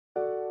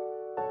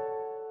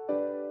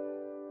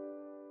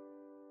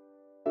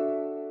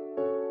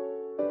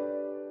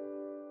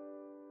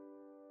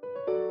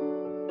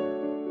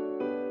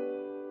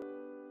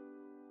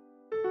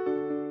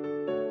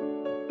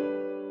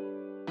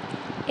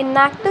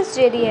Enactus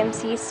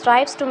JDMC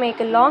strives to make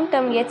a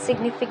long-term yet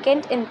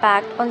significant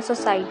impact on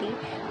society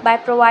by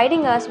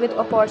providing us with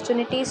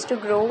opportunities to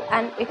grow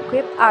and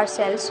equip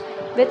ourselves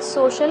with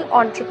social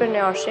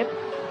entrepreneurship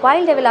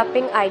while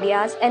developing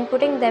ideas and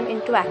putting them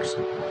into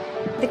action.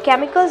 The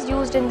chemicals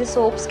used in the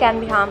soaps can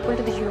be harmful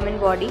to the human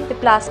body. The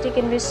plastic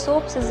in which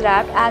soaps is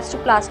wrapped adds to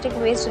plastic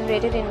waste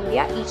generated in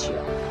India each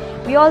year.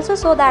 We also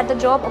saw that the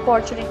job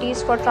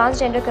opportunities for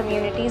transgender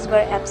communities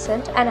were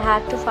absent and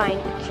had to find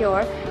a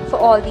cure for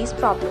all these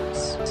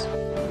problems.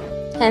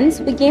 Hence,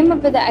 we came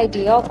up with the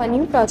idea of a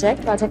new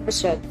project, Project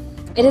Vishal.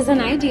 It is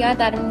an idea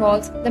that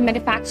involves the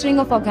manufacturing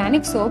of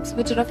organic soaps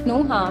which are of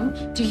no harm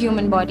to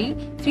human body,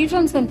 free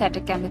from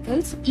synthetic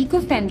chemicals,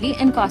 eco-friendly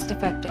and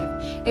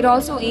cost-effective. It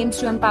also aims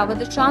to empower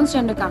the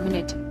transgender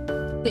community.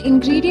 The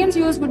ingredients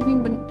used would be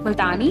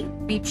multani,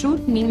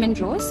 beetroot, neem and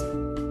rose.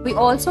 We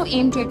also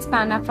aim to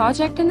expand our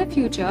project in the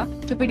future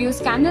to produce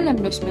candle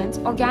embellishments,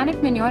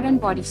 organic manure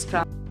and body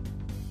scrub.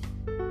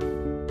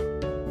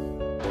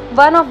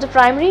 One of the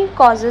primary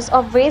causes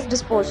of waste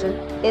disposal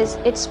is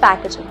its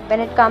packaging.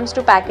 When it comes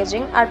to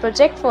packaging, our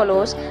project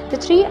follows the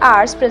 3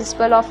 R's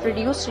principle of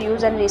reduce,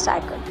 reuse and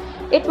recycle.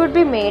 It would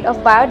be made of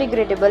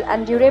biodegradable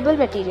and durable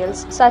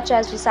materials such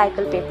as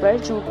recycled paper,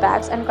 jute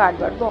bags and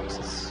cardboard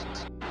boxes.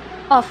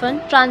 Often,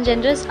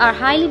 transgenders are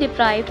highly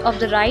deprived of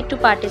the right to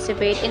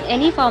participate in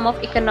any form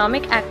of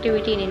economic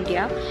activity in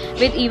India,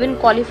 with even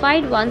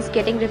qualified ones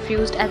getting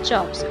refused at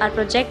jobs. Our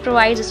project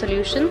provides a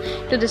solution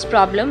to this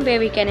problem where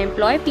we can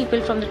employ people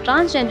from the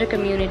transgender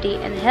community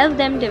and help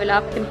them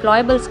develop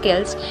employable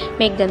skills,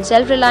 make them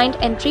self-reliant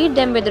and treat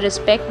them with the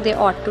respect they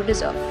ought to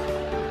deserve.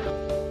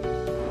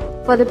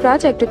 For the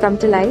project to come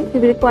to life,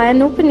 we require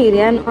an open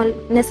area and all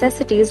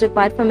necessities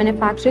required for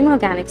manufacturing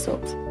organic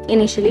soaps.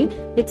 Initially,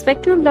 we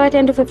expect to employ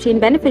 10 to 15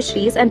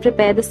 beneficiaries and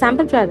prepare the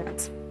sample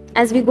products.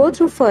 As we go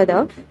through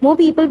further, more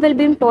people will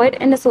be employed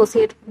and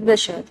associated with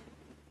Vishal.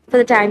 For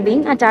the time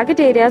being, our target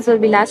areas will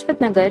be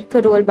Lajpat Nagar,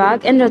 Karol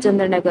Bagh and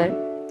Rajendra Nagar.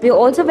 We are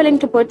also willing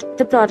to put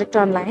the project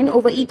online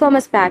over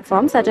e-commerce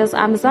platforms such as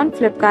Amazon,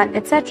 Flipkart,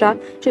 etc.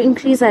 to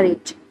increase our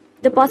reach.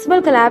 The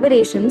possible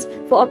collaborations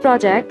for our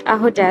project are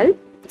hotel,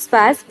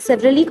 spas,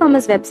 several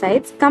e-commerce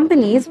websites,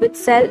 companies which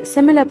sell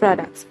similar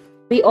products.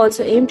 We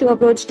also aim to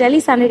approach Delhi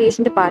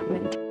Sanitation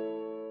Department.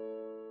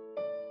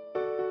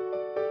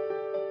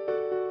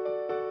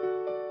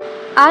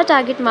 Our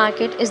target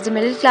market is the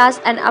middle class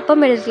and upper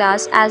middle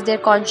class as they are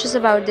conscious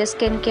about their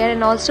skincare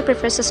and also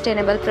prefer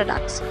sustainable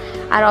products.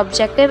 Our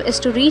objective is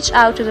to reach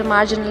out to the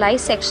marginalized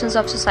sections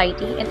of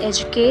society and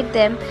educate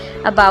them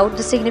about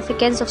the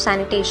significance of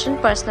sanitation,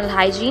 personal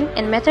hygiene,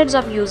 and methods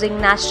of using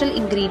natural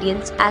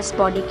ingredients as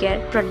body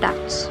care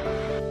products.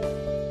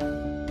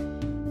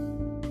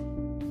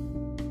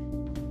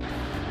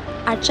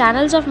 Our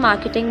channels of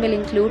marketing will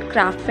include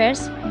craft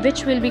fairs,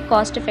 which will be a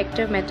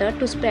cost-effective method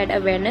to spread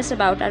awareness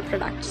about our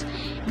products.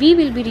 We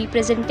will be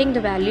representing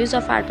the values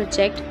of our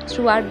project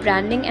through our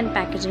branding and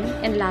packaging,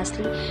 and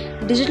lastly,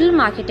 digital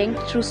marketing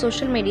through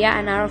social media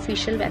and our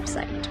official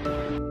website.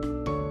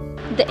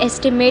 The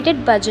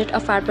estimated budget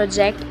of our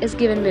project is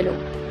given below.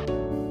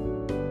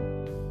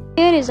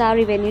 Here is our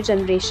revenue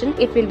generation.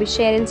 It will be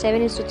shared in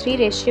 7:3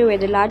 ratio where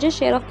the largest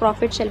share of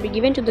profit shall be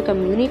given to the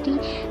community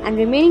and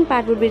remaining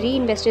part will be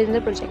reinvested in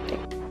the project.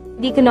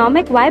 The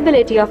economic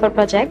viability of our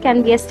project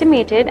can be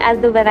estimated as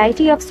the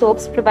variety of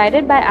soaps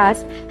provided by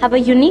us have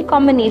a unique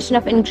combination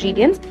of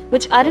ingredients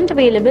which aren't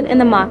available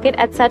in the market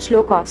at such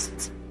low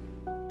costs.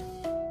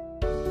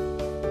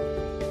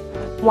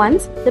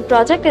 Once the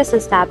project is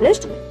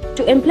established,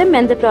 to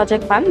implement the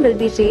project fund will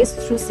be raised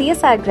through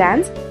CSR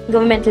grants,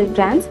 governmental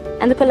grants,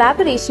 and the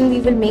collaboration we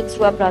will make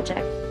through our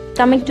project.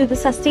 Coming to the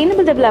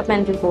Sustainable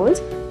Developmental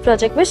Goals,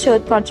 Project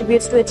Vishal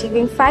contributes to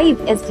achieving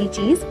 5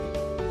 SDGs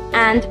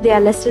and they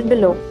are listed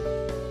below.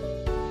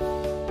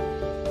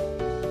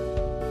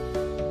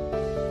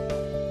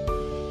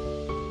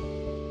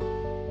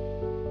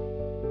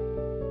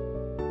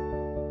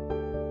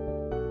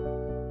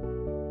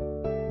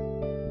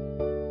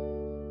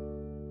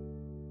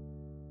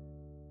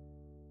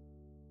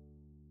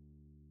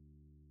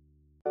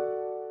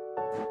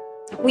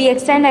 We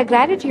extend our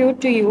gratitude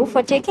to you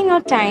for taking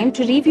our time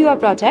to review our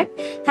project.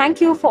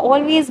 Thank you for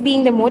always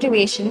being the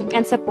motivation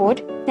and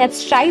support that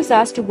strives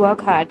us to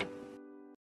work hard.